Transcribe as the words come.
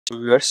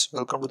Viewers,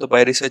 welcome to the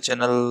Pyresearch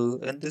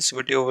channel. In this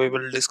video, we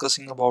will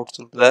discussing about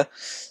the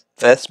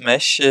Face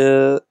Mesh.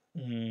 This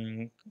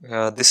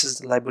is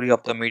the library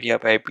of the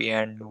MediaPipe,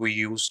 and we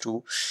used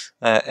to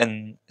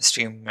in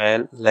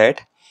streamlit.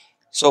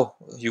 So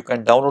you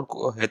can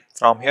download it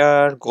from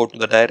here. Go to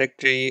the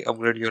directory,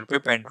 upgrade your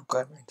pip and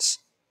requirements.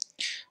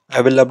 I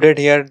will update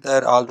here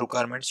the all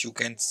requirements. You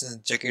can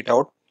check it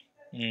out.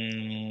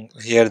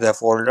 Here the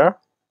folder.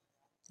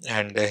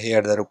 And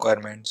here the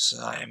requirements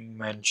I am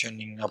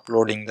mentioning,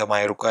 uploading the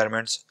my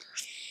requirements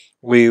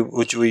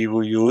which we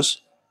will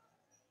use.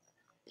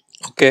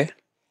 Okay,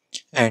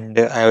 and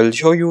I will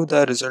show you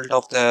the result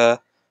of the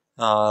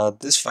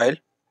this file,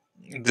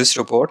 this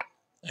report,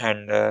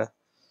 and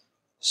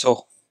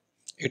so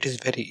it is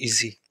very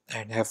easy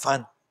and have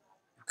fun.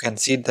 You can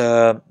see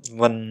the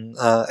one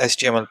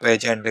HTML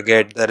page and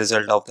get the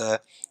result of the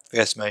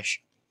face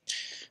mesh.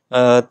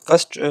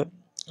 First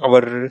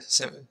our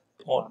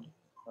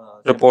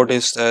report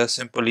is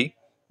simply,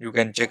 you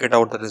can check it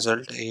out the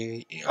result.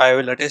 I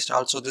will attach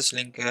also this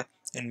link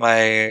in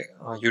my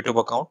YouTube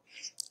account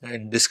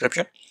in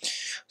description,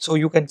 so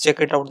you can check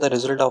it out the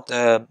result of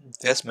the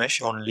face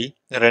mesh only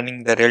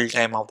running the real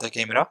time of the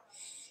camera.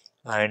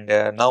 And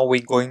now we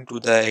going to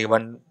the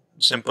one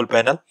simple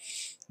panel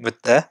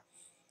with the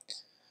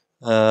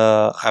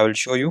I will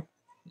show you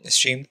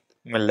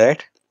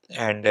streamlit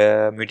and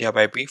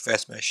MediaPipe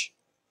Face Mesh.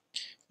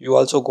 You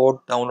also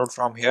go download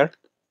from here.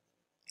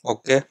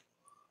 Okay,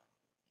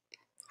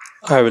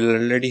 I will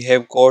already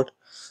have code.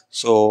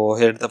 So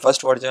here the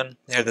first version,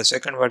 here the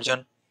second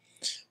version.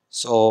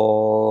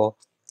 So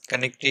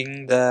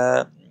connecting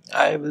the,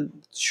 I will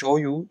show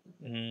you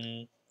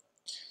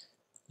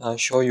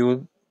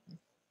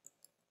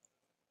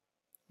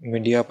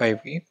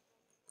MediaPipe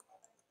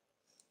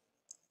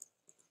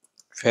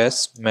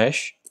Face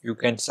Mesh. You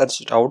can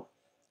search it out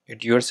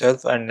it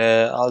yourself, and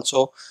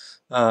also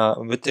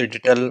with the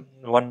detail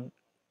one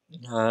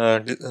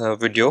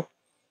video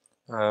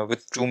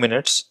with 2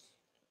 minutes.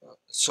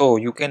 So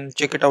you can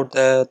check it out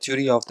the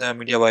theory of the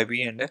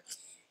MediaPipe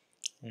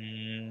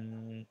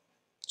and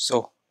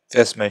so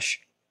Face Mesh.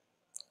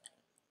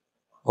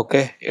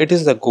 Okay, it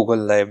is the Google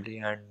library,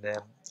 and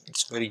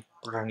it's very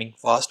running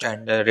fast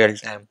and real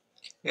time.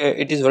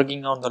 It is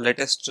working on the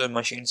latest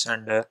machines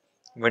and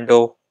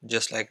window,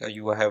 just like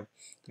you have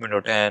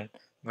window 10,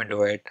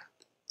 window 8.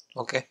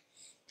 Okay,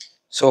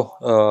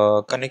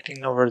 so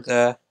connecting over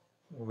the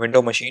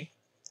window machine,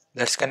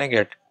 let's connect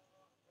it.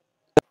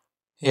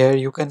 Here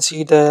you can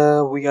see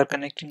the we are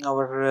connecting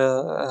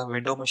our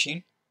window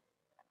machine,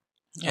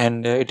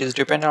 and it is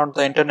dependent on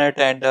the internet,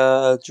 and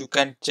you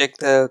can check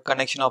the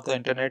connection of the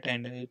internet,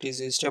 and it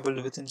is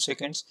stable within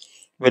seconds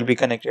will be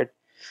connected.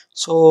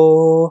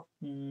 So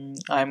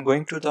I'm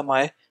going to the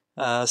my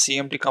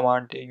cmd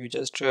command. You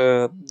just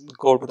go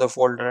to the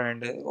folder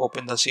and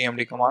open the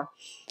cmd command,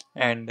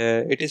 and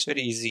it is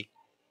very easy.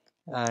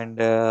 And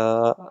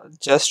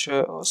just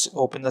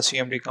open the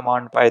cmd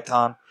command,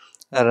 python,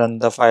 run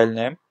the file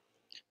name.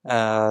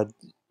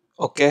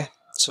 Okay,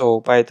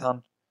 so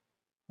python,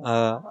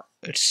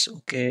 it's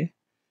okay.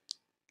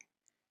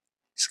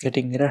 It's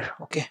getting error.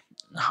 Okay,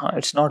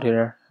 it's not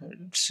error,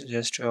 it's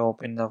just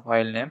open the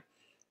file name,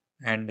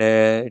 and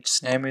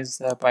its name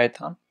is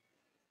python.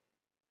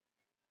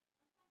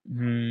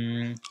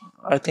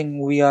 I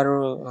think we are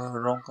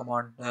wrong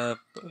command.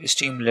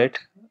 Streamlit.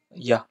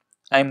 Yeah,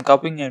 I'm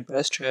copying and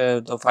paste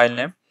the file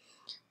name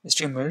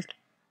streamlit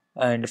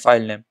and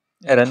file name,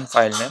 run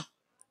file name.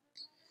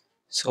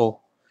 So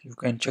you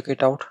can check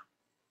it out.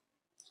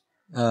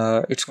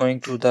 It's going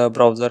to the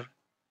browser,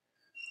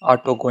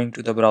 auto going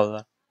to the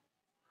browser.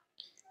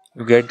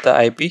 You get the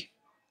IP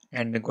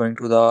and going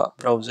to the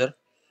browser,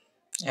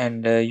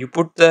 and you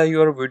put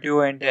your video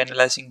and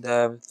analyzing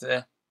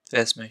the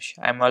face mesh.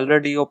 I'm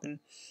already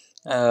open.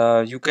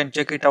 You can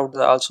check it out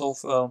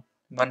also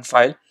one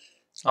file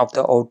of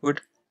the output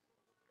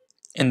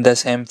in the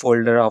same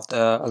folder of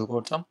the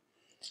algorithm,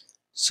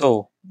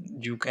 so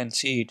you can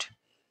see it,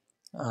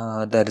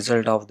 the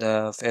result of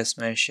the face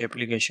mesh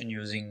application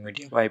using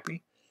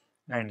MediaPipe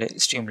and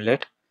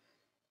streamlit.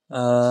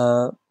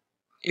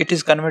 It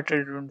is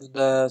converted into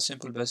the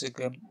simple basic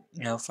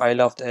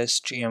file of the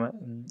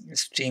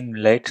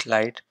streamlit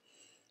light.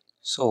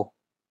 So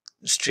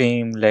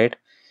streamlit,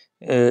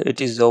 it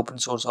is the open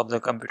source of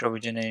the computer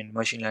vision and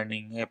machine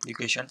learning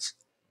applications.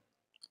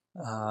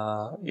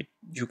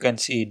 You can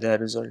see the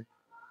result,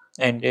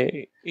 and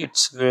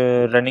it's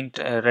running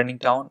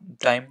down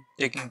time,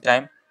 taking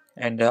time,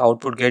 and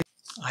output get.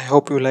 I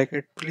hope you like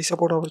it. Please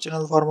support our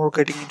channel for more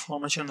getting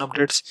information and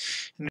updates.